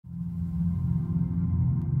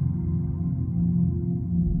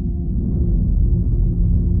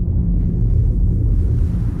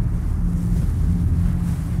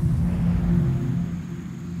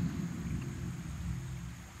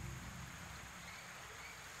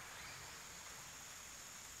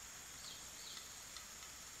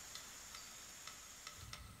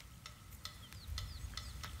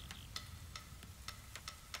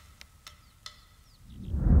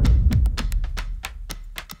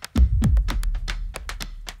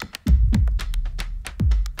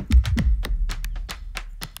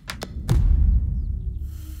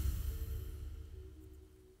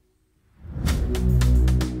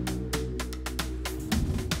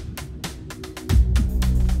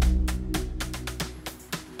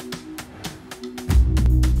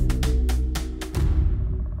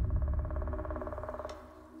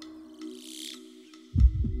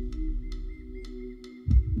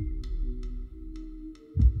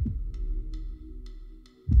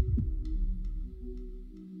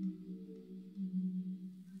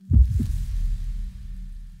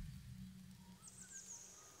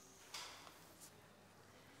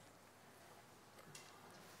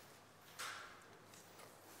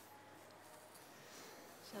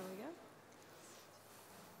Shall we go?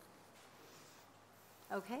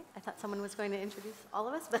 Okay, I thought someone was going to introduce all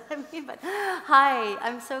of us, but hi,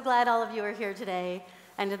 I'm so glad all of you are here today,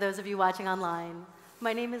 and to those of you watching online.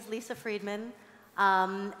 My name is Lisa Friedman,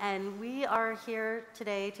 and we are here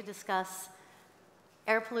today to discuss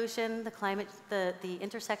air pollution, the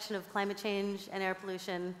intersection of climate change and air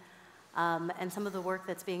pollution, and some of the work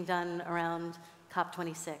that's being done around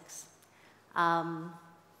COP26.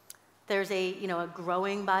 There's a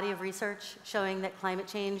growing body of research showing that climate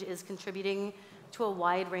change is contributing to a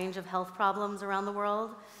wide range of health problems around the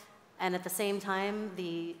world, and at the same time,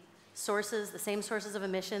 the same sources of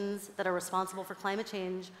emissions that are responsible for climate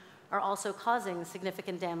change are also causing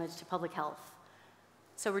significant damage to public health.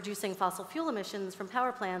 So reducing fossil fuel emissions from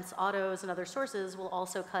power plants, autos, and other sources will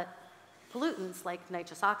also cut pollutants like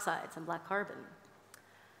nitrous oxides and black carbon.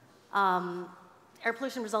 Air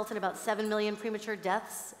pollution results in about 7 million premature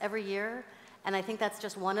deaths every year, and I think that's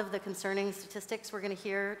just one of the concerning statistics we're going to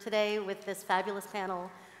hear today with this fabulous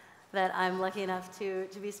panel that I'm lucky enough to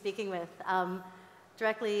be speaking with.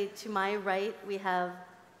 Directly to my right, we have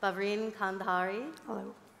Bavreen Kandhari.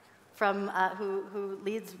 Hello. From, who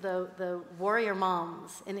leads the Warrior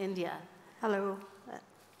Moms in India. Hello.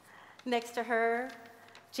 Next to her,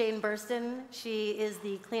 Jane Burston. She is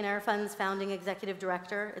the Clean Air Fund's founding executive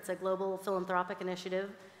director. It's a global philanthropic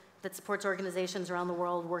initiative that supports organizations around the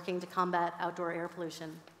world working to combat outdoor air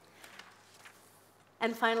pollution.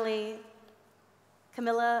 And finally,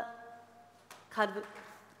 Camilla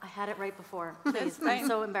I had it right before. Please, I'm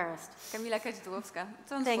so embarrassed. Kamila Kaczydłowska.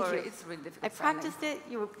 Thank you. It's really difficult. I practiced it.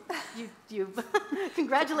 You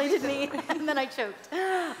congratulated me, and then I choked.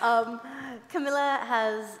 Camilla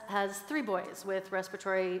has 3 boys with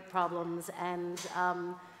respiratory problems, and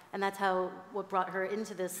that's what brought her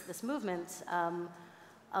into this movement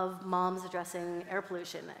of moms addressing air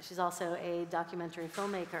pollution. She's also a documentary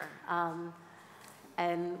filmmaker,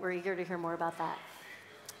 and we're eager to hear more about that.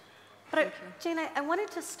 But Jane, I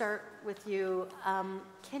wanted to start with you.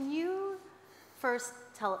 Can you first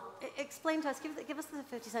explain to us, give us the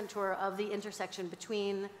 50-cent tour of the intersection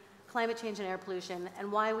between climate change and air pollution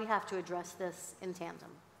and why we have to address this in tandem?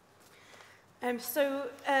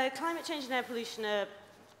 Climate change and air pollution are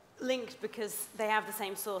linked because they have the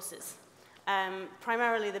same sources,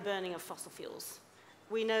 primarily the burning of fossil fuels.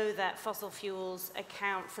 We know that fossil fuels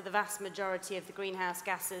account for the vast majority of the greenhouse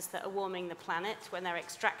gases that are warming the planet when they're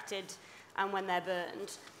extracted and when they're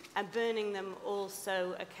burned. And burning them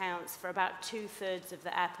also accounts for about 2/3 of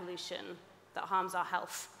the air pollution that harms our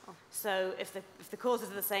health. Oh. So if the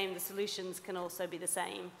causes are the same, the solutions can also be the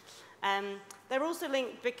same. They're also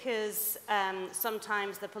linked because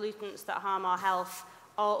sometimes the pollutants that harm our health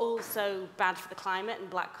are also bad for the climate, and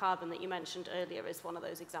black carbon that you mentioned earlier is one of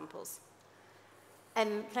those examples.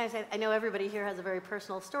 And can I say, I know everybody here has a very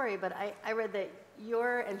personal story, but I read that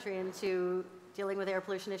your entry into dealing with air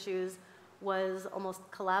pollution issues was almost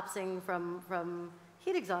collapsing from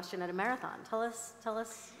heat exhaustion at a marathon. Tell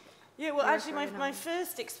us. Yeah, well, actually, my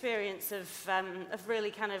first experience of really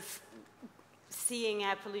kind of seeing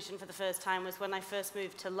air pollution for the first time was when I first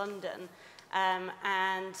moved to London,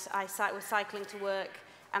 and I was cycling to work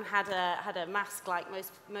and had a mask like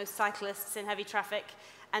most cyclists in heavy traffic.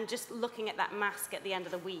 And just looking at that mask at the end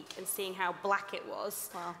of the week and seeing how black it was,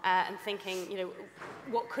 wow. And thinking,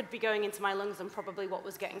 what could be going into my lungs and probably what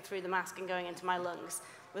was getting through the mask and going into my lungs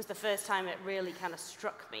was the first time it really kind of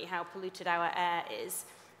struck me how polluted our air is,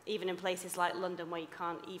 even in places like London where you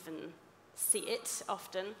can't even see it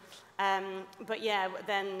often. But yeah,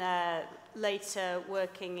 then later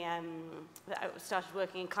I started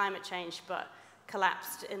working in climate change, but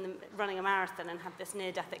collapsed running a marathon and had this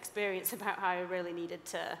near-death experience about how I really needed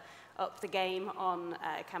to up the game on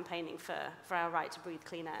campaigning for our right to breathe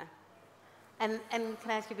clean air. And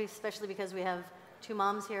can I ask you, especially because we have 2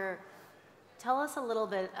 moms here, tell us a little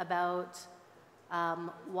bit about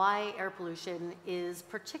why air pollution is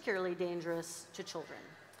particularly dangerous to children.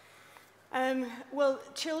 Well,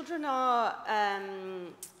 children are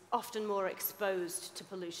often more exposed to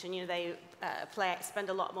pollution. They spend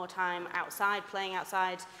a lot more time outside, playing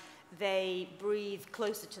outside. They breathe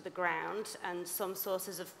closer to the ground, and some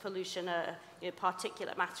sources of pollution are,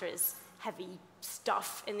 particulate matter is heavy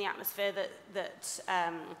stuff in the atmosphere that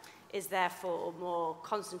is therefore more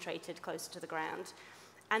concentrated closer to the ground.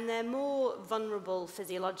 And they're more vulnerable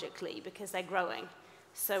physiologically because they're growing.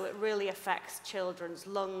 So it really affects children's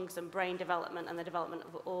lungs and brain development and the development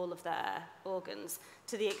of all of their organs,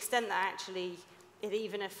 to the extent that actually it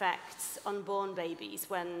even affects unborn babies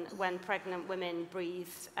when pregnant women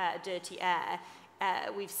breathe dirty air.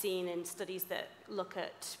 we've seen in studies that look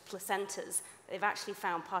at placentas, they've actually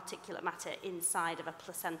found particulate matter inside of a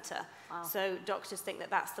placenta. Wow. So doctors think that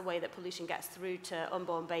that's the way that pollution gets through to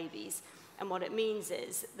unborn babies. And what it means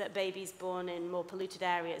is that babies born in more polluted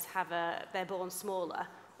areas they're born smaller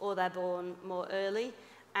or they're born more early.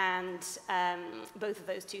 And both of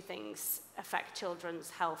those two things affect children's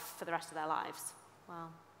health for the rest of their lives. Wow.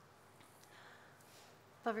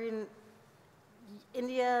 Favreen,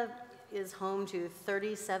 India is home to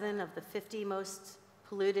 37 of the 50 most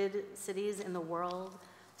polluted cities in the world.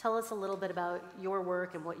 Tell us a little bit about your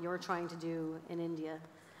work and what you're trying to do in India.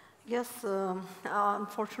 Yes,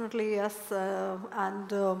 unfortunately, yes,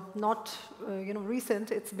 and not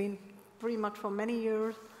recent. It's been pretty much for many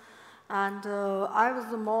years. And I was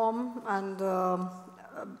a mom, and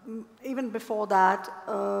even before that,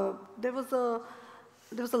 there was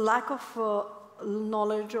a lack of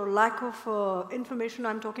knowledge or lack of information.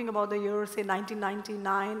 I'm talking about the year, say,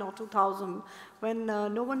 1999 or 2000, when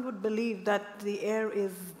no one would believe that the air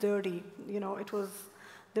is dirty.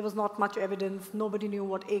 There was not much evidence. Nobody knew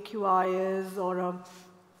what AQI is or...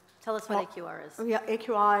 Tell us what AQR is. Yeah,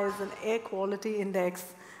 AQI is an air quality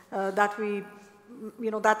index that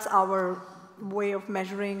that's our way of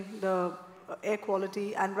measuring the air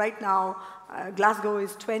quality. And right now, Glasgow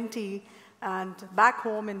is 20. And back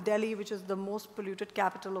home in Delhi, which is the most polluted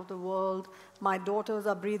capital of the world, my daughters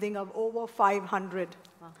are breathing of over 500.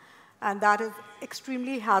 Wow. And that is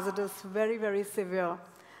extremely hazardous, very, very severe.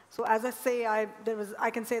 So as I say, I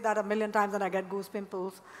can say that a million times and I get goose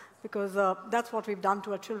pimples, because that's what we've done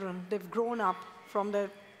to our children. They've grown up from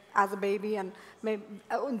as a baby, and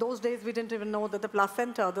in those days we didn't even know that the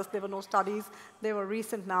placenta, there were no studies, they were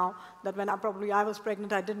recent now, that when I was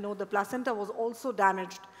pregnant, I didn't know the placenta was also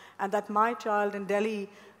damaged, and that my child in Delhi,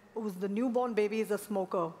 who's the newborn baby, is a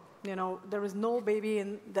smoker. There is no baby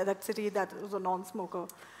in that city that was a non-smoker.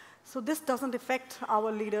 So this doesn't affect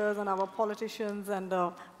our leaders and our politicians, and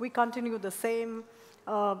we continue the same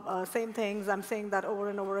things. I'm saying that over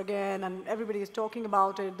and over again, and everybody is talking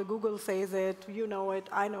about it. The Google says it, you know it,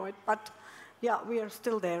 I know it, but yeah, we are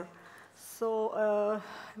still there. So,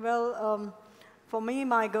 for me,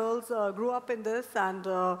 my girls grew up in this, and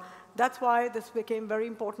that's why this became very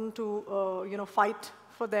important to fight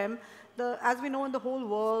for them. As we know in the whole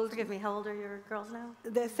world... Forgive me, how old are your girls now?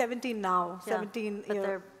 They're 17 now, yeah, 17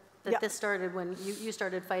 years. This started when you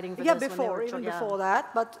started fighting for this when they were even before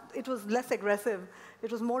that, but it was less aggressive.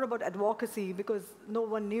 It was more about advocacy, because no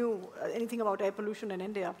one knew anything about air pollution in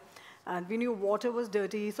India. And we knew water was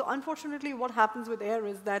dirty. So unfortunately, what happens with air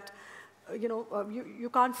is that you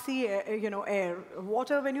can't see air.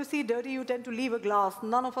 Water, when you see dirty, you tend to leave a glass.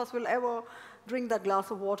 None of us will ever drink that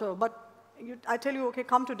glass of water. But I tell you, okay,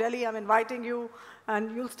 come to Delhi, I'm inviting you,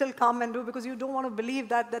 and you'll still come and do, because you don't want to believe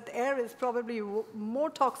that air is probably more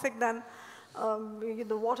toxic than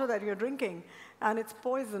the water that you're drinking, and it's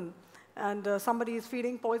poison. And somebody is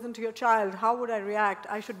feeding poison to your child. How would I react?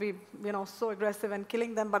 I should be, so aggressive and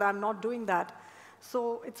killing them, but I'm not doing that.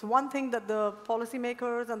 So it's one thing that the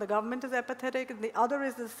policymakers and the government is apathetic, and the other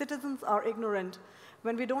is the citizens are ignorant.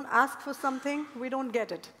 When we don't ask for something, we don't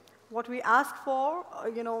get it. What we ask for,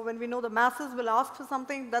 when we know the masses will ask for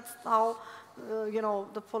something, that's how,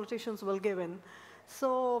 the politicians will give in.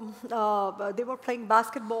 So they were playing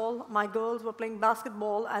basketball. My girls were playing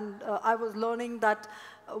basketball, and I was learning that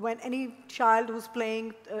when any child who's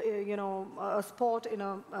playing, a sport in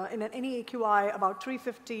any AQI about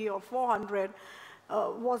 350 or 400,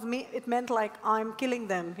 it meant like I'm killing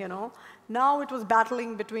them, Now it was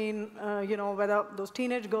battling between, whether those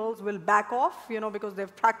teenage girls will back off, because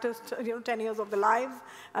they've practiced, 10 years of their lives,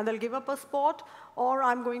 and they'll give up a sport, or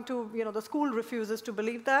I'm going to, the school refuses to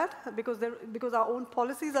believe that, because our own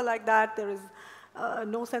policies are like that. There is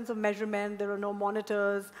no sense of measurement. There are no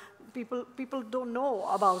monitors. People don't know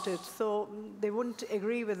about it, so they wouldn't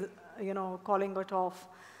agree with, calling it off.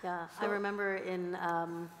 Yeah, so I remember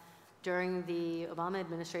during the Obama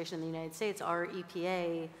administration in the United States, our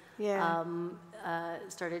EPA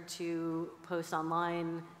started to post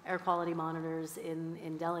online air quality monitors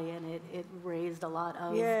in Delhi, and it raised a lot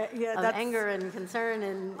of anger and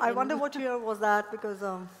concern. I wonder what year was that, because...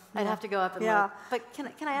 I'd have to go up and look. But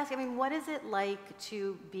can I ask, what is it like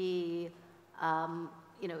to be, and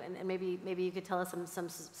maybe you could tell us some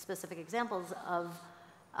specific examples of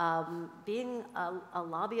being a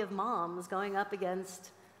lobby of moms going up against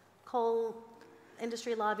coal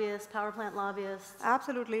industry lobbyists, power plant lobbyists?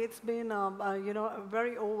 Absolutely. It's been,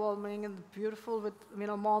 very overwhelming and beautiful with,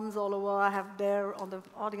 moms all over. I have there on the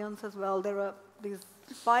audience as well. There are these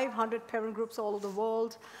 500 parent groups all over the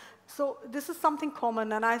world So this is something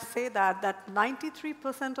common, and I say that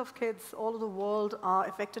 93% of kids all over the world are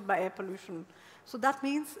affected by air pollution. So that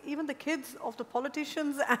means even the kids of the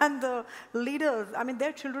politicians and the leaders, I mean,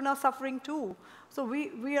 their children are suffering too. So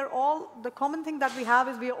we are all, the common thing that we have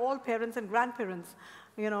is we are all parents and grandparents,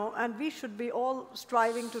 you know, and we should be all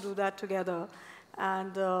striving to do that together.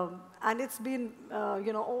 And it's been,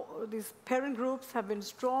 you know, these parent groups have been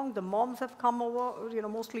strong. The moms have come over, you know,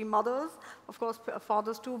 mostly mothers. Of course,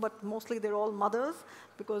 fathers too, but mostly they're all mothers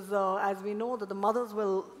because as we know that the mothers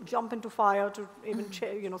will jump into fire to even,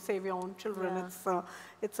 you know, save your own children. Yeah.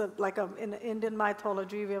 It's like in Indian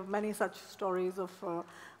mythology, we have many such stories of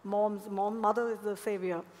mother is the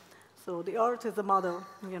savior. So the earth is the mother,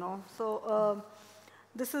 you know. So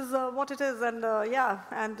this is what it is, and yeah,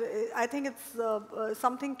 and I think it's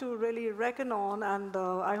something to really reckon on, and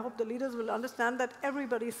I hope the leaders will understand that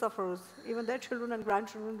everybody suffers, even their children and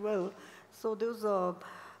grandchildren will. So those,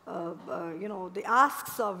 you know, the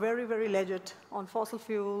asks are very, very legit on fossil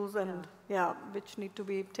fuels, and yeah, which need to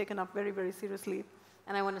be taken up very, very seriously.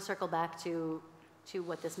 And I want to circle back to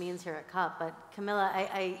what this means here at COP, but Camilla,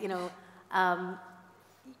 you know,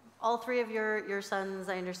 all three of your sons,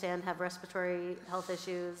 I understand, have respiratory health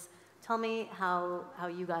issues. Tell me how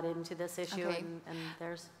you got into this issue and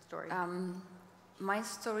their story. My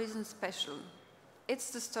story isn't special.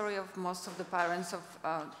 It's the story of most of the parents of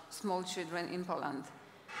small children in Poland.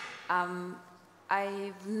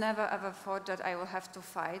 I've never ever thought that I will have to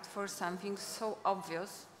fight for something so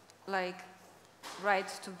obvious, like right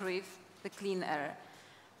to breathe the clean air.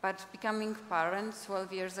 But becoming parent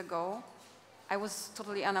 12 years ago, I was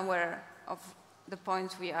totally unaware of the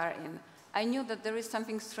point we are in. I knew that there is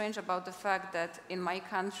something strange about the fact that in my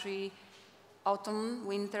country, autumn,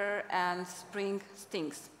 winter, and spring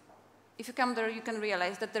stinks. If you come there, you can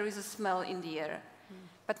realize that there is a smell in the air.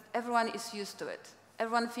 But everyone is used to it.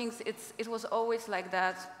 Everyone thinks it was always like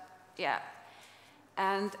that, yeah.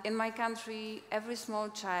 And in my country, every small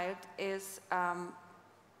child is,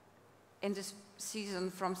 in this season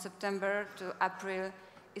from September to April,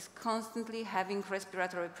 is constantly having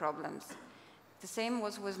respiratory problems. The same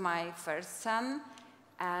was with my first son,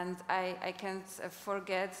 and I can't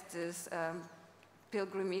forget this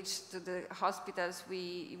pilgrimage to the hospitals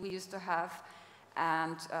we used to have.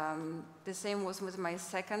 And the same was with my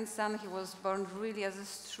second son. He was born really as a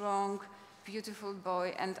strong, beautiful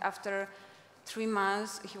boy, and after 3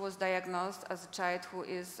 months, he was diagnosed as a child who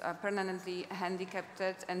is permanently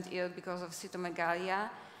handicapped and ill because of cytomegaloria.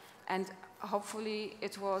 And hopefully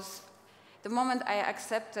it was the moment I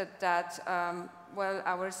accepted that, well,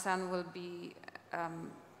 our son will be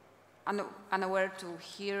unaware to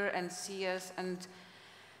hear and see us and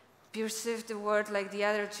perceive the world like the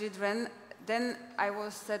other children, then I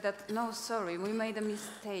was said that, no, sorry, we made a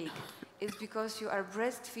mistake. It's because you are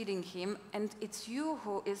breastfeeding him and it's you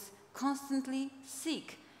who is constantly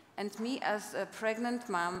sick. And me as a pregnant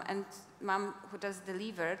mom and mom who just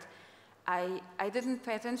delivered, I didn't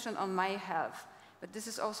pay attention on my health, but this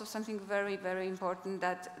is also something very, very important,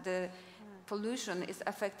 that the pollution is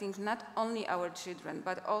affecting not only our children,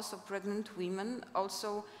 but also pregnant women,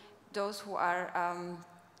 also those who are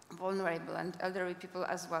vulnerable and elderly people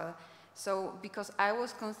as well. So because I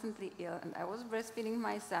was constantly ill and I was breastfeeding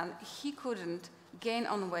my son, he couldn't gain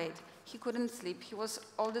on weight, he couldn't sleep, he was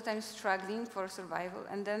all the time struggling for survival.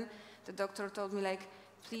 And then the doctor told me, like,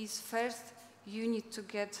 please, first you need to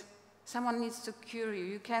get someone needs to cure you.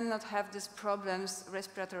 You cannot have these problems,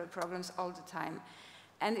 respiratory problems, all the time.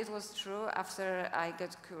 And it was true. After I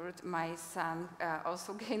got cured, my son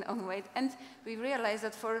also gained on weight. And we realized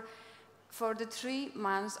that for the 3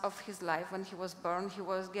 months of his life, when he was born, he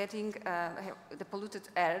was getting the polluted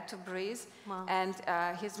air to breathe. Wow. And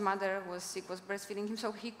his mother was sick, was breastfeeding him,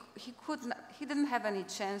 so he didn't have any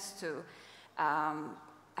chance to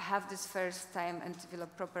have this first time and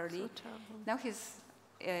develop properly. So now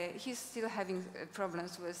he's still having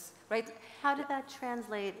problems with, right? How did that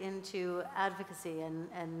translate into advocacy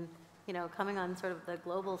and you know, coming on sort of the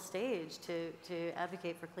global stage to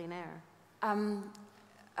advocate for clean air?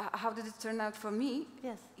 How did it turn out for me?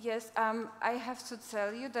 Yes. Yes, I have to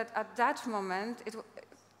tell you that at that moment,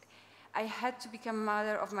 I had to become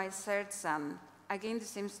mother of my third son. Again, the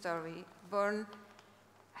same story, born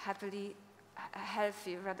happily,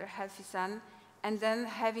 rather healthy son, and then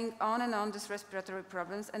having on and on these respiratory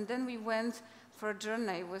problems. And then we went for a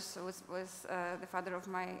journey with the father of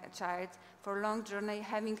my child, for a long journey,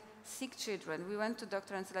 having sick children. We went to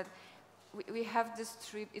doctor and said, we have this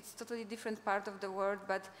trip, it's totally different part of the world,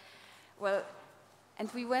 but, well, and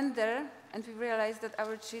we went there and we realized that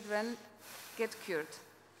our children get cured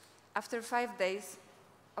after 5 days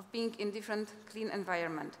of being in different clean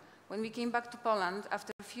environment. When we came back to Poland,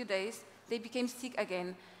 after a few days, they became sick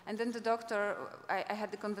again. And then the doctor, I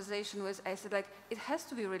had the conversation with, I said, like, it has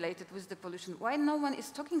to be related with the pollution. Why no one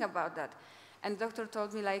is talking about that? And the doctor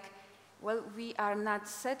told me, like, well, we are not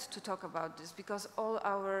set to talk about this because all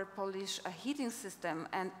our Polish heating system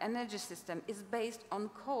and energy system is based on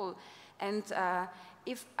coal. And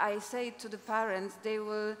if I say to the parents, they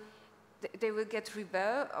will get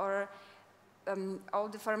rebel, or all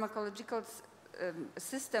the pharmacological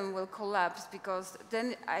system will collapse, because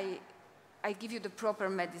then I give you the proper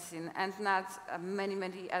medicine and not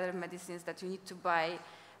many other medicines that you need to buy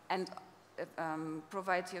and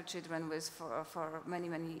provide your children with for many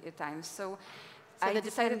times. So I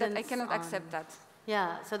decided that I cannot accept that.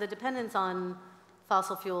 Yeah, so the dependence on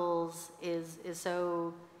fossil fuels is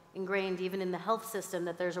so ingrained even in the health system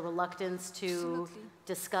that there's a reluctance to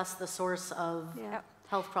discuss the source of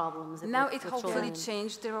health problems. Now it hopefully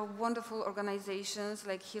changed. There are wonderful organizations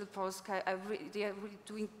like Heal Polska. They are really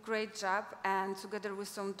doing a great job, and together with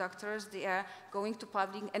some doctors, they are going to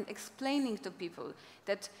public and explaining to people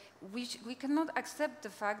that we cannot accept the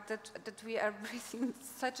fact that we are breathing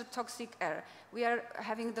such a toxic air. We are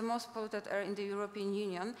having the most polluted air in the European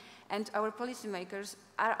Union, and our policymakers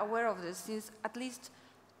are aware of this since at least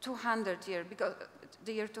 200 years, because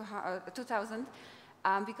the year 2000.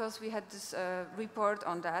 Because we had this report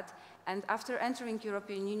on that, and after entering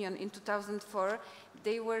European Union in 2004,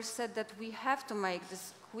 they were said that we have to make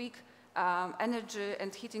this quick energy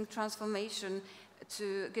and heating transformation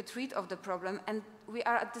to get rid of the problem, and we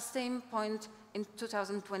are at the same point in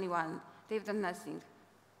 2021. They've done nothing.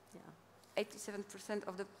 Yeah. 87%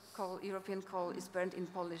 of the European coal is burned in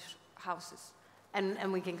Polish houses.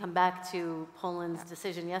 And we can come back to Poland's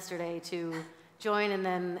decision yesterday to join and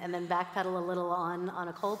then backpedal a little on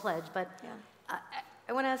a coal pledge. But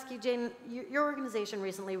I want to ask you, Jane, your organization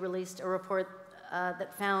recently released a report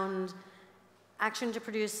that found action to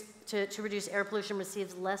reduce air pollution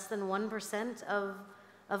receives less than 1%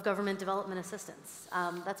 of government development assistance.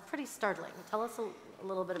 That's pretty startling. Tell us a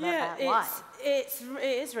little bit about that. Why? It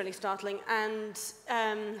is really startling, and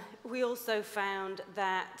we also found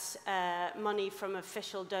that money from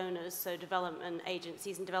official donors, so development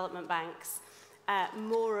agencies and development banks,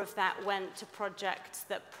 more of that went to projects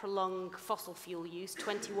that prolong fossil fuel use,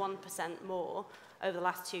 21% more over the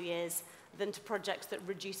last 2 years, than to projects that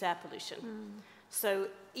reduce air pollution. So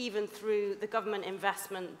even through the government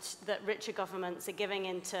investment that richer governments are giving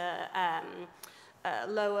into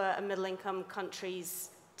lower and middle-income countries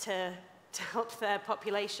to help their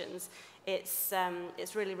populations, it's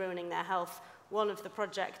really ruining their health. One of the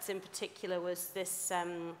projects in particular was this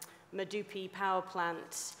Medupi power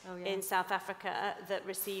plant in South Africa that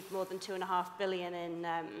received more than $2.5 billion in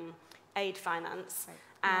aid finance,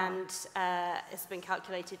 and it's been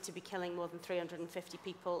calculated to be killing more than 350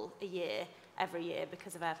 people every year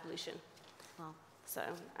because of air pollution. Wow. So,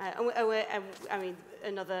 I mean,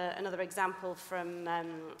 another example from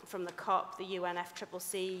the COP, the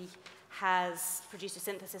UNFCCC has produced a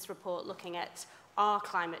synthesis report looking at are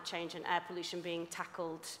climate change and air pollution being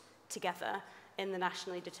tackled together in the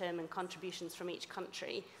nationally determined contributions from each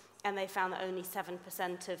country, and they found that only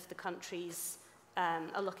 7% of the countries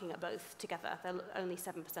are looking at both together. Only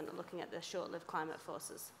 7% are looking at the short-lived climate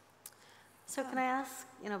forces. So can I ask,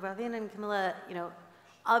 Bhavin and Camilla,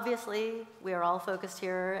 obviously we are all focused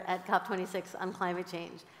here at COP26 on climate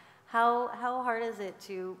change. How hard is it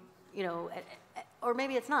to, or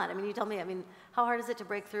maybe it's not. I mean, you tell me. I mean, how hard is it to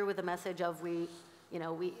break through with the message of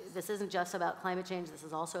this isn't just about climate change. This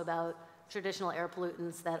is also about traditional air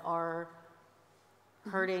pollutants that are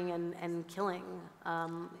hurting and killing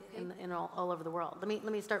in all over the world.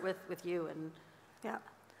 Let me start with you, and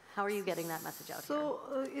how are you getting that message out here? So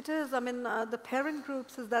it is, I mean, the parent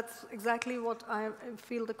groups, that's exactly what I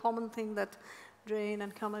feel the common thing that Jane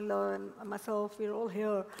and Camilla and myself, we're all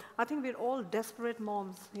here. I think we're all desperate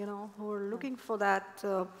moms, who are looking for that,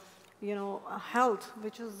 health,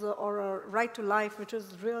 which is, or a right to life, which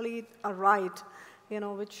is really a right,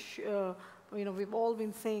 which, we've all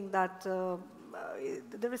been saying that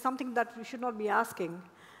there is something that we should not be asking,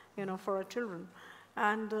 for our children.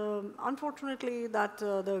 And unfortunately, that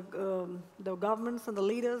the governments and the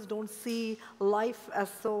leaders don't see life as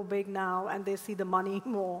so big now, and they see the money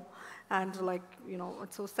more. And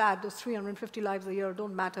it's so sad, those 350 lives a year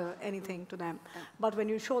don't matter anything to them. But when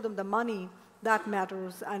you show them the money, that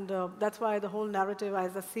matters. And that's why the whole narrative,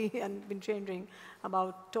 as I see, and been changing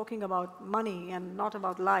about talking about money and not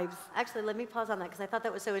about lives. Actually, let me pause on that, because I thought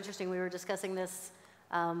that was so interesting. We were discussing this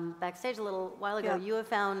backstage a little while ago. You have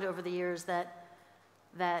found over the years that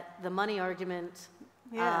the money argument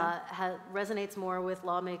resonates more with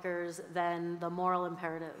lawmakers than the moral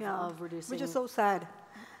imperative of reducing. Which is so sad.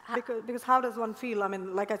 Because how does one feel? I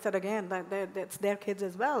mean, like I said again, that's their kids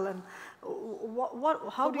as well. And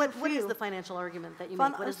how do you feel? What is the financial argument that you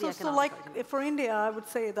make? What is the economic argument? For India, I would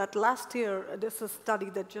say that last year, this is a study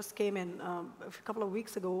that just came in a couple of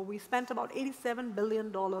weeks ago. We spent about $87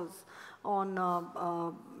 billion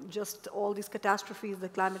on just all these catastrophes, the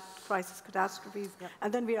climate crisis catastrophes,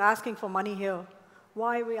 and then we're asking for money here.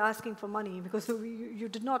 Why are we asking for money? Because you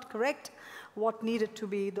did not correct what needed to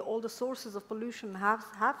be. All the sources of pollution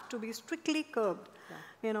have to be strictly curbed.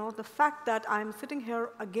 You know, the fact that I'm sitting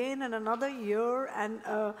here again in another year, and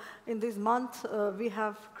in this month we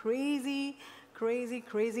have crazy,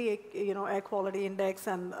 air quality index,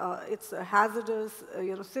 and it's hazardous,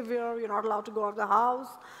 severe. You're not allowed to go out of the house.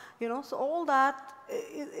 So all that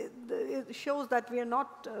it shows that we are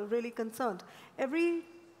not really concerned. Every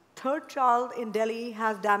third child in Delhi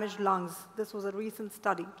has damaged lungs. This was a recent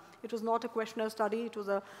study. It was not a questionnaire study. It was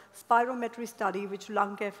a spirometry study, which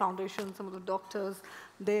Lung Care Foundation, some of the doctors,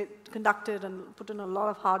 they conducted and put in a lot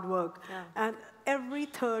of hard work. And every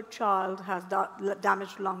third child has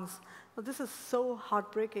damaged lungs. So this is so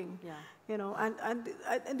heartbreaking. And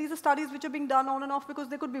these are studies which are being done on and off because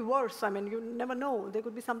they could be worse. I mean, you never know. There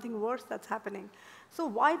could be something worse that's happening. So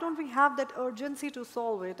why don't we have that urgency to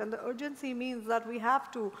solve it? And the urgency means that we have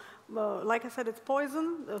to, like I said, it's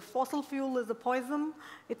poison. Fossil fuel is a poison.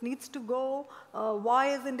 It needs to go.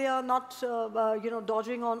 Why is India not,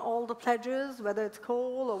 dodging on all the pledges, whether it's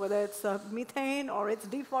coal or whether it's methane or it's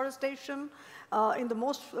deforestation? In the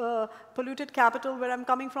most polluted capital where I'm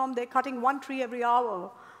coming from, they're cutting 1 tree every hour.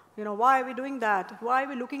 Why are we doing that? Why are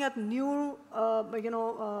we looking at new,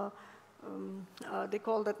 they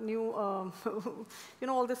call that new,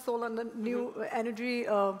 all this solar and new energy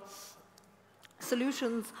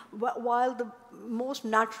solutions, while the most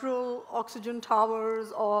natural oxygen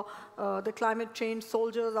towers or the climate change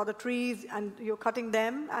soldiers are the trees, and you're cutting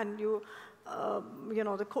them, and you're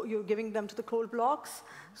giving them to the coal blocks.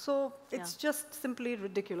 So it's just simply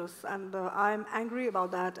ridiculous, and I'm angry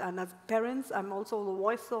about that. And as parents, I'm also the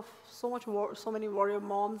voice of so many warrior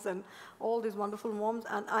moms and all these wonderful moms,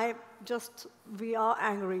 and we are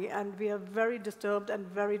angry, and we are very disturbed and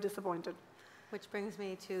very disappointed. Which brings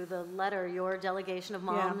me to the letter. Your delegation of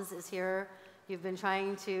moms is here. You've been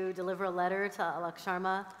trying to deliver a letter to Alok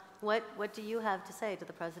Sharma. What do you have to say to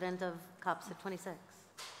the president of COP26?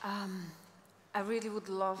 I really would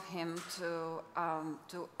love him to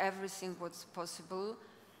do everything what's possible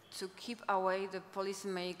to keep away the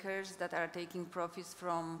policymakers that are taking profits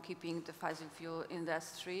from keeping the fossil fuel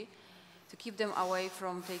industry, to keep them away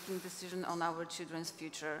from taking decisions on our children's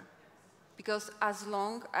future. Because as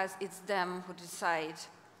long as it's them who decide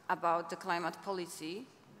about the climate policy,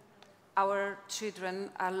 our children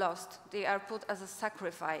are lost. They are put as a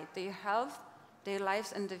sacrifice. Their health, their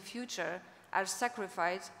lives, and their future are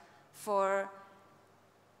sacrificed for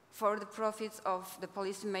the profits of the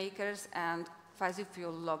policymakers and fossil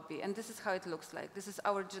fuel lobby. And this is how it looks like. This is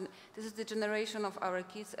the generation of our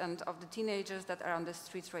kids and of the teenagers that are on the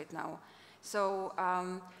streets right now. So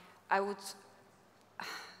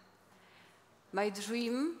my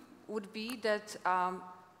dream would be that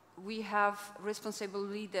we have responsible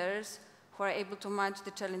leaders who are able to match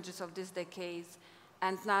the challenges of this decade,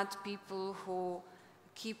 and not people who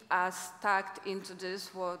keep us stuck into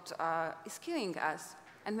this what is killing us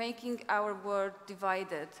and making our world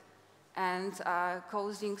divided and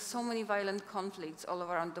causing so many violent conflicts all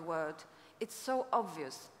around the world. It's so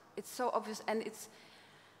obvious. It's so obvious, and it's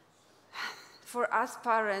for us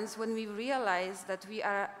parents, when we realize that we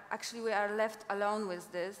are left alone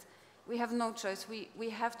with this, we have no choice. We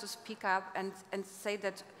have to speak up and say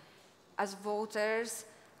that as voters,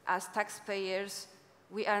 as taxpayers,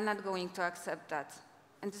 we are not going to accept that.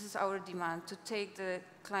 And this is our demand, to take the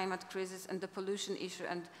climate crisis and the pollution issue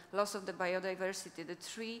and loss of the biodiversity, the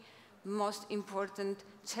 3 most important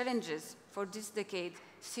challenges for this decade,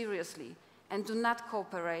 seriously, and do not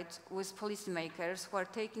cooperate with policymakers who are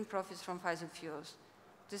taking profits from fossil fuels.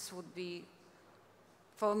 This would be,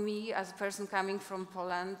 for me, as a person coming from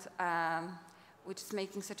Poland, which is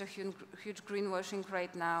making such a huge greenwashing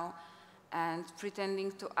right now, and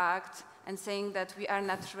pretending to act and saying that we are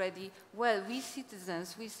not ready. Well, we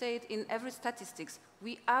citizens, we say it in every statistics,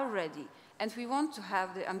 we are ready, and we want to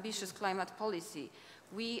have the ambitious climate policy.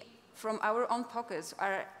 We, from our own pockets,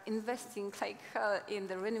 are investing like hell in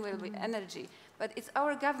the renewable energy, but it's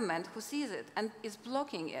our government who sees it and is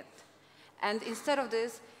blocking it. And instead of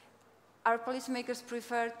this, our policymakers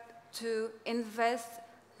prefer to invest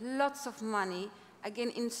lots of money,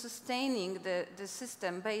 again, in sustaining the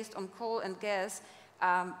system based on coal and gas,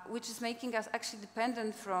 which is making us actually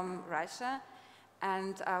dependent from Russia.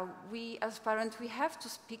 And we, as parents, we have to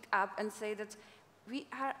speak up and say that we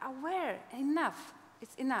are aware. Enough.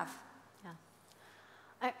 It's enough.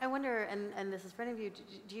 Yeah. I wonder, and this is for any of you,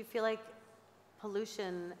 do you feel like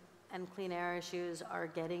pollution and clean air issues are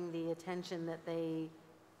getting the attention that they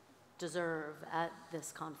deserve at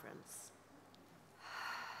this conference?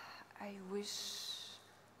 I wish.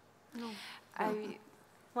 No.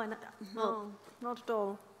 Why not? No, not at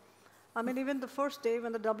all. I mean, even the first day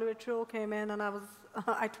when the WHO came in and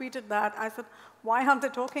I tweeted that, I said, why aren't they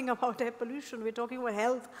talking about air pollution? We're talking about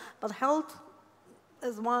health. But health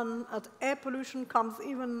is one, air pollution comes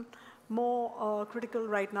even more critical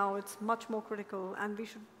right now. It's much more critical, and we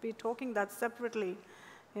should be talking that separately.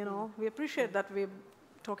 You know, we appreciate that we're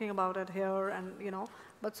talking about it here, and you know,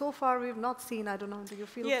 but so far we've not seen. I don't know. Do you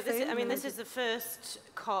feel the same? This is the first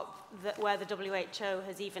COP where the WHO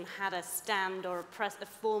has even had a stand or a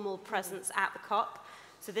formal presence at the COP.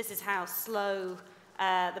 So this is how slow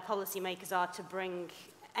the policymakers are to bring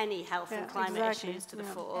any health and climate issues to the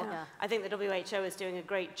fore. Yeah. I think the WHO is doing a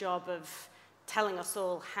great job of telling us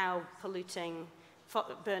all how polluting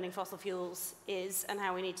burning fossil fuels is and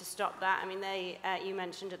how we need to stop that. I mean, you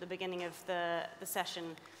mentioned at the beginning of the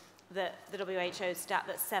session that the WHO stat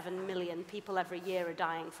that 7 million people every year are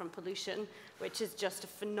dying from pollution, which is just a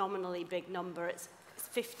phenomenally big number. It's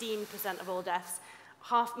 15% of all deaths.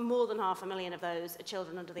 More than 500,000 of those are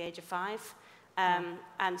children under the age of 5.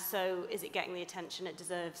 And so is it getting the attention it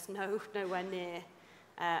deserves? No, nowhere near.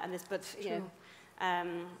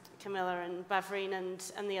 Camilla and Bavrin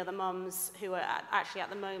and the other mums who are actually at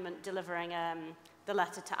the moment delivering the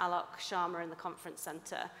letter to Alok Sharma in the conference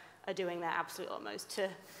centre are doing their absolute utmost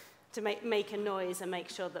to make a noise and make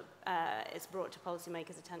sure that it's brought to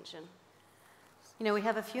policymakers' attention. You know, we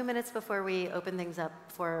have a few minutes before we open things up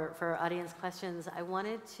for audience questions. I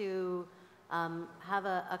wanted to have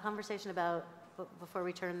a conversation about, before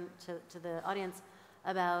we turn to the audience,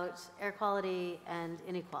 about air quality and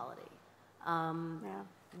inequality.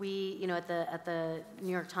 We, you know, at the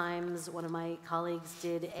New York Times, one of my colleagues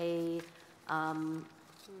did a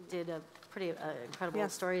pretty incredible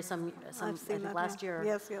story I think last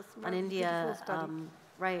year on India,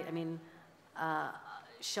 right? I mean,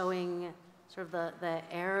 showing sort of the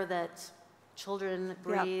air that children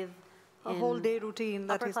breathe. A whole day routine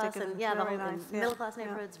that he's taken. And, middle class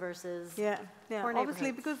neighborhoods versus poor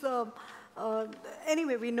obviously, because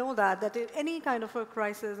anyway, we know that any kind of a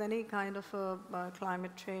crisis, any kind of a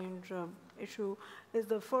climate change issue is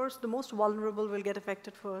the most vulnerable will get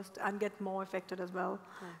affected first and get more affected as well.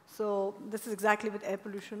 So this is exactly with air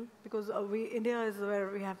pollution, because India is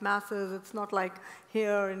where we have masses. It's not like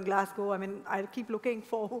here in Glasgow. I mean, I keep looking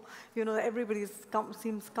for, you know, everybody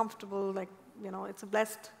seems comfortable, like, you know, it's a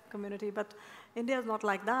blessed community, but India is not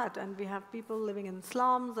like that, and we have people living in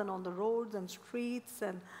slums and on the roads and streets,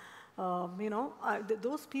 and you know,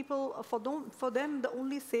 those people, for them, the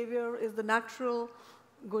only savior is the natural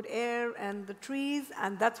good air and the trees,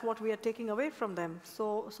 and that's what we are taking away from them.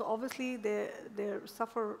 So obviously they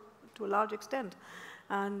suffer to a large extent,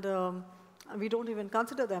 and we don't even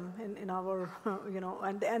consider them in our, you know,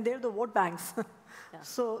 and they're the vote banks.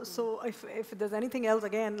 So if there's anything else,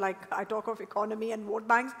 again, like I talk of economy and vote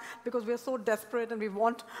banks, because we're so desperate and we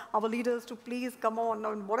want our leaders to please come on,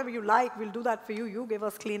 and whatever you like, we'll do that for you. You give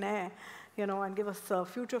us clean air, you know, and give us a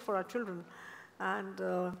future for our children. And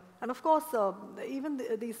of course, even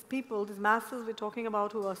these people, these masses we're talking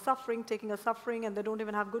about who are suffering, taking a suffering, and they don't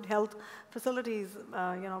even have good health facilities,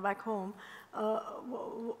 you know, back home.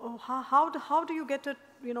 How do you get a,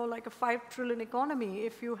 you know, like a 5 trillion economy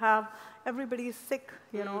if you have everybody is sick,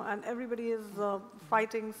 you know, and everybody is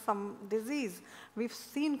fighting some disease? We've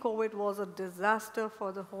seen COVID was a disaster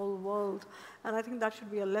for the whole world, and I think that should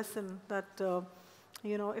be a lesson that,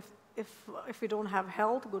 you know, if we don't have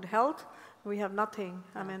health, good health, we have nothing.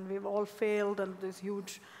 I mean, we've all failed, and there's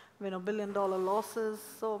huge, you know, billion-dollar losses.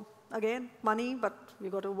 So again, money, but we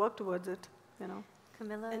got to work towards it, you know.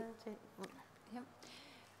 Camilla?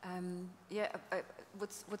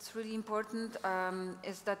 What's really important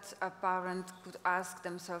is that a parent could ask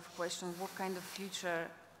themselves questions: what kind of future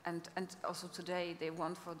and also today they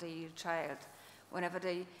want for their child, whenever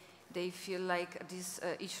they feel like these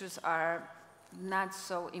issues are not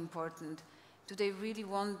so important. Do they really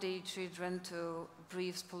want their children to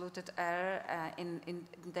breathe polluted air in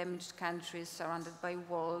damaged countries surrounded by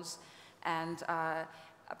walls and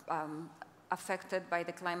affected by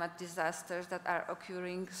the climate disasters that are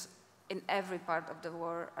occurring in every part of the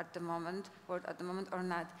world at the moment or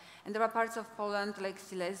not? And there are parts of Poland like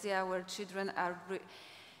Silesia where children are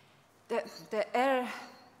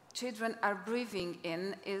children are breathing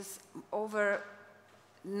in is over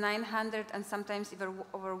 900 and sometimes even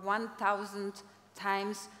over 1,000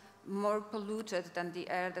 times more polluted than the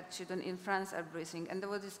air that children in France are breathing. And there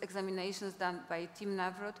were these examinations done by Tim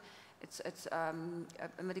Navrot. It's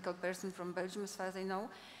a medical person from Belgium, as far as I know,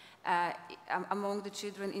 among the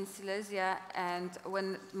children in Silesia. And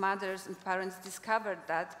when mothers and parents discovered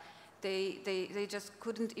that, they just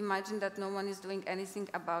couldn't imagine that no one is doing anything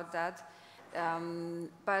about that.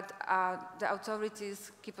 But the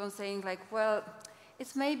authorities keep on saying, like, well,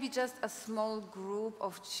 it's maybe just a small group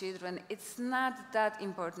of children. It's not that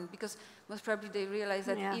important, because most probably they realize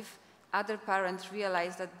that if other parents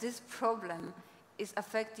realize that this problem is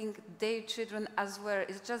affecting their children as well,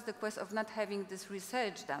 it's just the question of not having this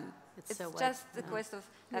research done. It's so just the question of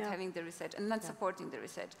not having the research and not supporting the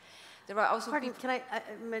research. There are also Pardon, can I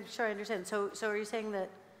make sure I understand? So are you saying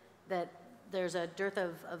that there's a dearth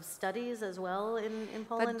of studies as well in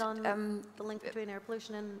Poland on the link between air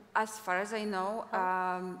pollution and... As far as I know,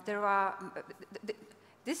 there are...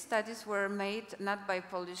 These studies were made not by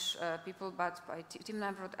Polish people, but by Tim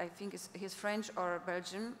Navrot. I think he's French or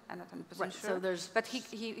Belgian. I'm not 100% sure. So there's... But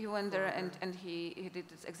he went there and he did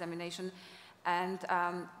this examination. And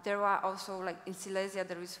there are also, like in Silesia,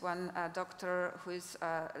 there is one doctor who is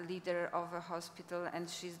a leader of a hospital, and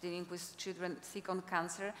she's dealing with children sick on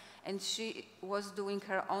cancer. And she was doing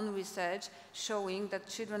her own research showing that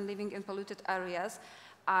children living in polluted areas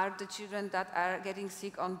are the children that are getting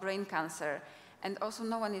sick on brain cancer. And also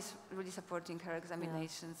no one is really supporting her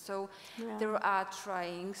examinations. So there are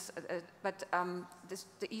tryings, but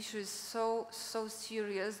the issue is so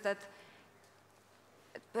serious that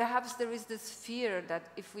perhaps there is this fear that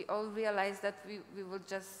if we all realize that we will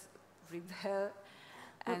just rebel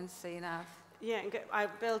and say enough. Yeah, and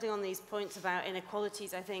building on these points about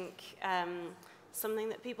inequalities, I think something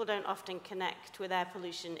that people don't often connect with air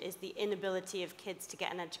pollution is the inability of kids to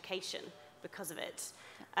get an education because of it.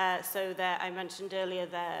 So I mentioned earlier,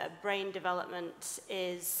 their brain development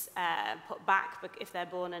is put back if they're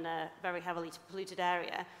born in a very heavily polluted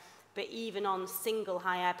area. But even on single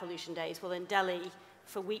high air pollution days, well, in Delhi,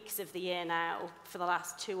 for weeks of the year now, for the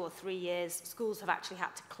last 2 or 3 years, schools have actually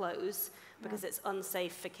had to close because it's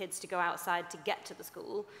unsafe for kids to go outside to get to the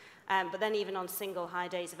school. But then even on single high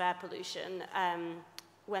days of air pollution,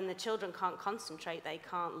 when the children can't concentrate, they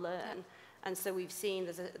can't learn. And so we've seen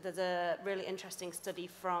there's a really interesting study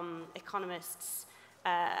from economists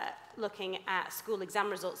looking at school exam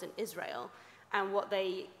results in Israel. And what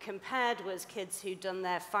they compared was kids who'd done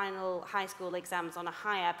their final high school exams on a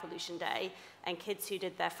high air pollution day and kids who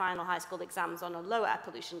did their final high school exams on a low air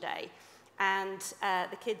pollution day. And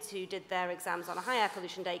the kids who did their exams on a high air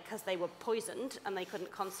pollution day, because they were poisoned and they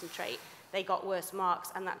couldn't concentrate, they got worse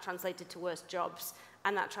marks, and that translated to worse jobs,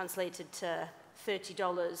 and that translated to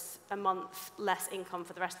 $30 a month less income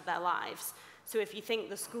for the rest of their lives. So if you think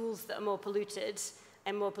the schools that are more polluted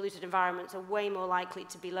and more polluted environments are way more likely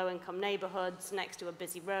to be low-income neighborhoods, next to a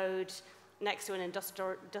busy road, next to an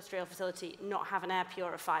industrial facility, not have an air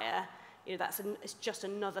purifier, you know, it's just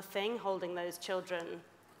another thing holding those children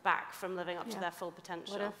back from living up to their full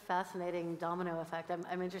potential. What a fascinating domino effect.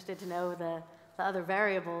 I'm interested to know the other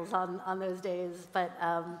variables on those days, but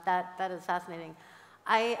that is fascinating.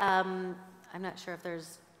 I'm not sure if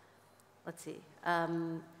there's, let's see.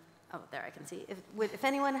 Oh, there I can see. If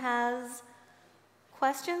anyone has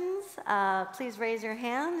questions, please raise your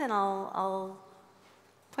hand and I'll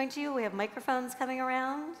point to you. We have microphones coming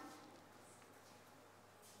around.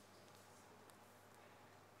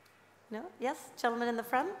 No? Yes? Gentleman in the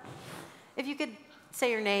front? If you could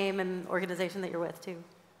say your name and organization that you're with, too.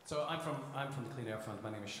 So I'm from the Clean Air Fund. My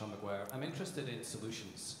name is Sean McGuire. I'm interested in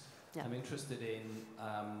solutions. Yeah. I'm interested in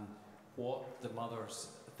what the mothers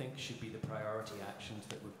think should be the priority actions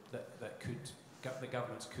that the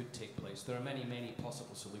governments could take place. There are many, many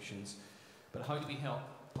possible solutions, but how do we help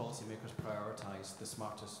policymakers prioritize the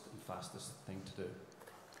smartest and fastest thing to do?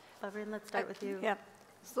 Fabian, let's start with you. Yeah.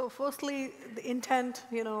 So firstly, the intent,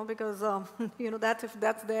 because, if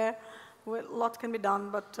that's there, well, lots can be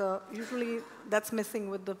done, but usually that's missing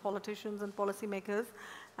with the politicians and policymakers.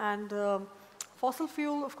 And fossil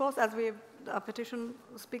fuel, of course, as our petition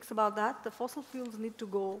speaks about that, the fossil fuels need to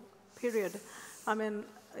go, period. I mean,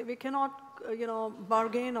 we cannot,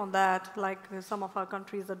 bargain on that like some of our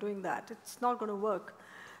countries are doing that. It's not going to work.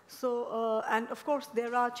 So, and of course,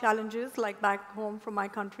 there are challenges, like back home from my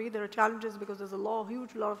country, there are challenges because there's a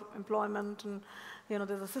huge lot of employment and,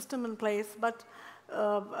 there's a system in place. But, we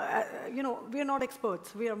are not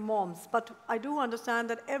experts, we are moms. But I do understand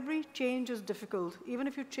that every change is difficult. Even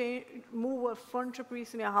if you move a furniture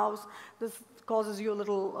piece in your house, there's causes you a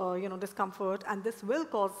little, discomfort, and this will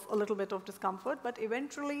cause a little bit of discomfort, but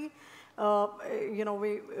eventually,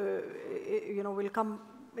 we'll come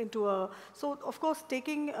into a, so of course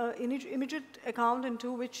taking immediate account into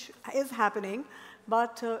which is happening,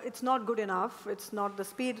 but it's not good enough. It's not the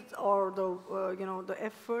speed or the, the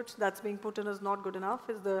efforts that's being put in is not good enough.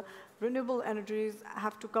 Is the renewable energies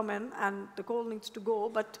have to come in and the coal needs to go.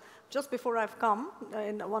 But just before I've come,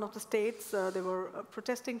 in one of the states, they were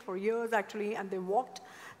protesting for years actually, and they walked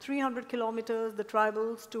 300 kilometers, the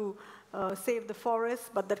tribals, to save the forest,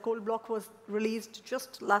 but that coal block was released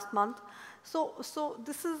just last month. So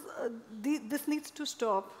this is this needs to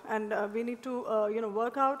stop, and we need to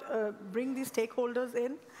work out, bring these stakeholders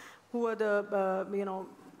in, who are the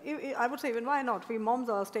I would say, even why not? We moms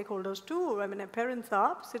are stakeholders too. I mean, parents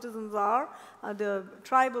are, citizens are, the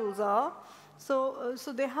tribals are. So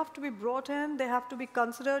they have to be brought in. They have to be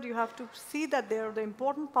considered. You have to see that they are the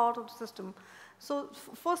important part of the system. So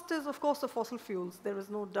first is, of course, the fossil fuels. There is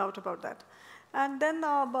no doubt about that. And then,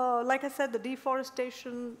 like I said, the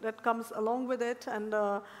deforestation that comes along with it, and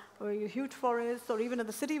huge forests, or even in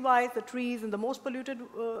the city-wise, the trees in the most polluted,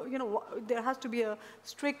 there has to be a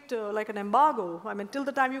strict, like an embargo. I mean, till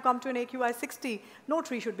the time you come to an AQI 60, no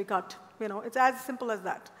tree should be cut. It's as simple as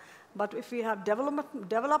that. But if we have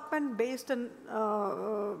development-based and,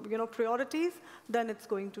 priorities, then it's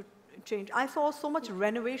going to change. I saw so much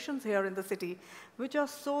renovations here in the city, which are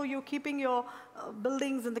so, you're keeping your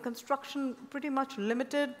buildings and the construction pretty much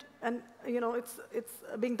limited, and it's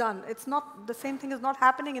being done. It's not, the same thing is not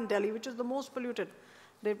happening in Delhi, which is the most polluted.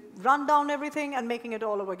 They run down everything and making it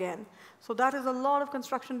all over again. So that is a lot of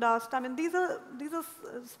construction dust. I mean, these are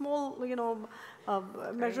small,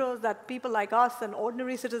 measures that people like us and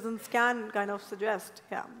ordinary citizens can kind of suggest.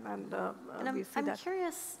 Yeah, and we see that. I'm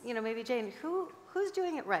curious, maybe Jane, who's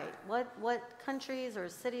doing it right? What countries or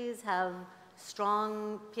cities have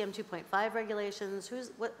strong PM 2.5 regulations?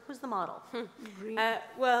 Who's the model?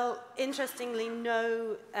 Well, interestingly,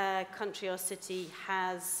 no country or city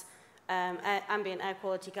has ambient air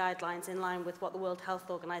quality guidelines in line with what the World Health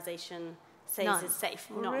Organization says is safe.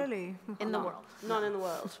 None. Really? In the world? None in the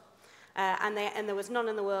world. And there was none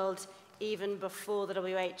in the world even before the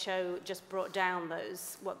WHO just brought down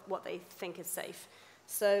those, what they think is safe.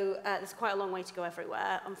 So there's quite a long way to go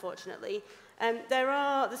everywhere, unfortunately.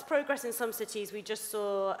 There's progress in some cities. We just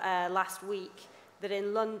saw last week that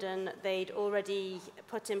in London, they'd already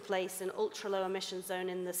put in place an ultra-low emission zone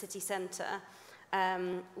in the city centre,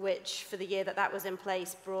 which for the year that was in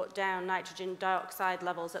place brought down nitrogen dioxide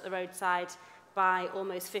levels at the roadside by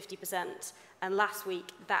almost 50%. And last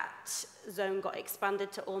week, that zone got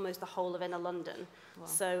expanded to almost the whole of inner London. Wow.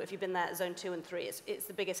 So if you've been there, zone 2 and 3, it's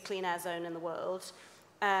the biggest clean air zone in the world.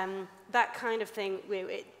 That kind of thing,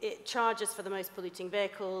 it charges for the most polluting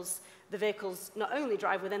vehicles. The vehicles not only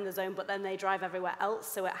drive within the zone, but then they drive everywhere else,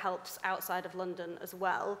 so it helps outside of London as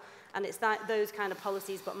well. And it's those kind of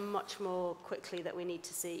policies, but much more quickly, that we need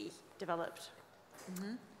to see developed.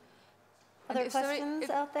 Mm-hmm. Other questions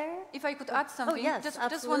out there? If I could add something, yes,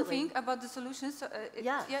 just one thing about the solutions.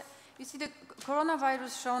 Yeah, you see, the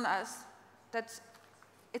coronavirus shown us that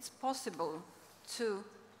it's possible to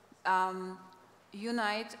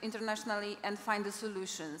unite internationally and find the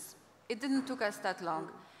solutions. It didn't take us that long.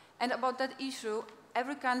 And about that issue,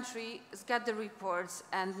 every country has got the reports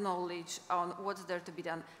and knowledge on what's there to be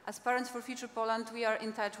done. As Parents for Future Poland, we are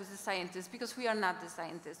in touch with the scientists, because we are not the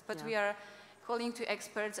scientists, but we are calling to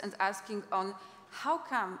experts and asking on how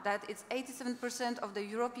come that it's 87% of the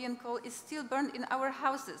European coal is still burned in our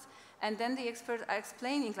houses. And then the experts are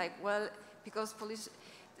explaining, like, well, because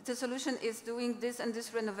the solution is doing this and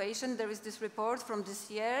this renovation. There is this report from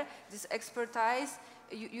this year, this expertise.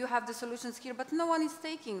 You have the solutions here, but no one is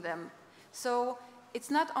taking them. So it's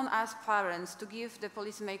not on us parents to give the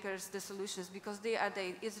policymakers the solutions, because they are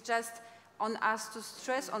there. It's just on us to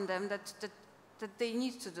stress on them that they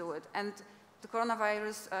need to do it. And the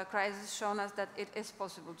coronavirus crisis has shown us that it is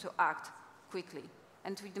possible to act quickly,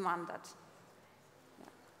 and we demand that. Yeah.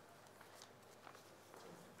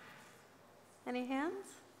 Any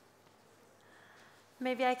hands?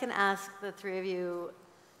 Maybe I can ask the three of you,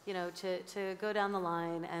 to go down the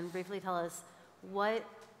line and briefly tell us what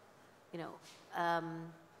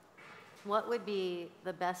would be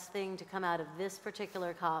the best thing to come out of this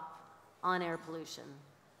particular COP on air pollution?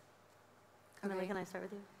 Camilla, can I start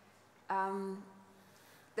with you?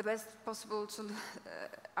 The best possible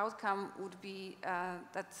outcome would be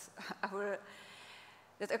that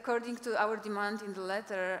according to our demand in the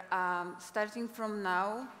letter, starting from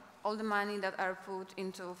now, all the money that are put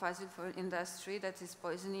into fossil fuel industry that is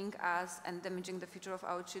poisoning us and damaging the future of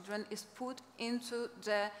our children is put into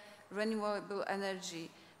the renewable energy,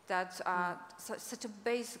 that such a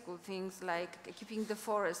basic things like keeping the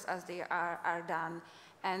forests as they are done,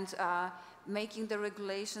 and making the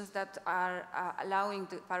regulations that are allowing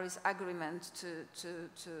the Paris Agreement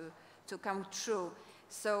to come true.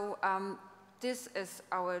 So this is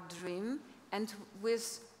our dream, and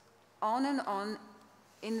with on and on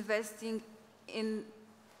investing in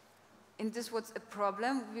this what's a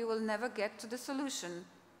problem, we will never get to the solution.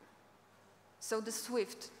 So the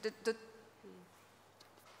SWIFT, the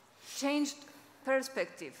changed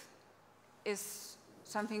perspective is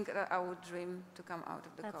something that I would dream to come out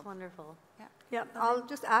of the COP. That's wonderful. Yeah. Yeah, I'll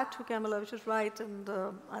just add to Camilla, which is right, and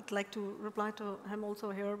I'd like to reply to him also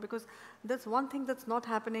here, because there's one thing that's not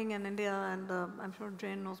happening in India, and I'm sure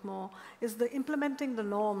Jane knows more, is the implementing the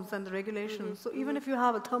norms and the regulations. So even if you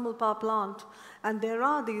have a thermal power plant, and there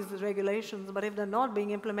are these regulations, but if they're not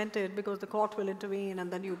being implemented because the court will intervene and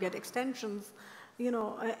then you get extensions, you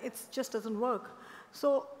know, it just doesn't work.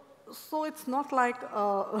 So it's not like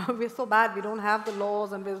we're so bad, we don't have the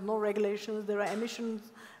laws and there's no regulations, there are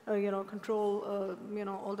emissions, control,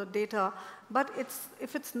 all the data. But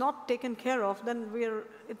if it's not taken care of, then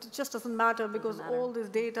it just doesn't matter, because all this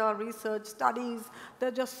data, research, studies, there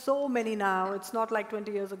are just so many now. It's not like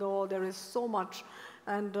 20 years ago, there is so much.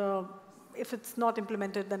 And if it's not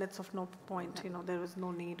implemented, then it's of no point. There is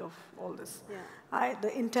no need of all this. Yeah.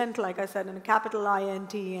 The intent, like I said, in a capital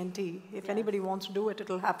I-N-T-E-N-T. If anybody wants to do it,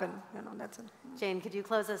 it'll happen. That's it. Jane, could you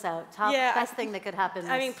close us out? Best thing that could happen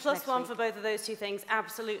I mean, plus one week. for both of those two things.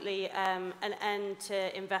 Absolutely an end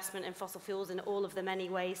to investment in fossil fuels in all of the many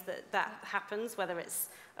ways that happens, whether it's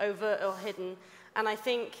overt or hidden. And I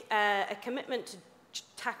think a commitment to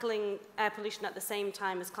tackling air pollution at the same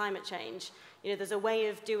time as climate change. There's a way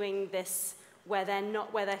of doing this where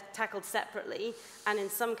they're tackled separately, and in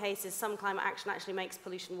some cases, some climate action actually makes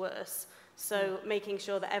pollution worse. So making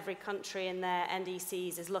sure that every country in their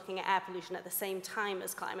NDCs is looking at air pollution at the same time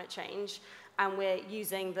as climate change, and we're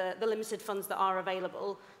using the limited funds that are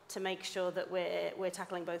available to make sure that we're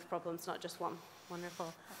tackling both problems, not just one.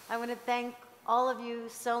 Wonderful. I want to thank all of you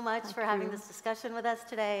so much for having this discussion with us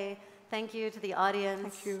today. Thank you to the audience.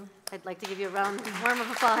 Thank you. I'd like to give you a warm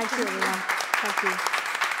of applause. Thank you, everyone. Thank you.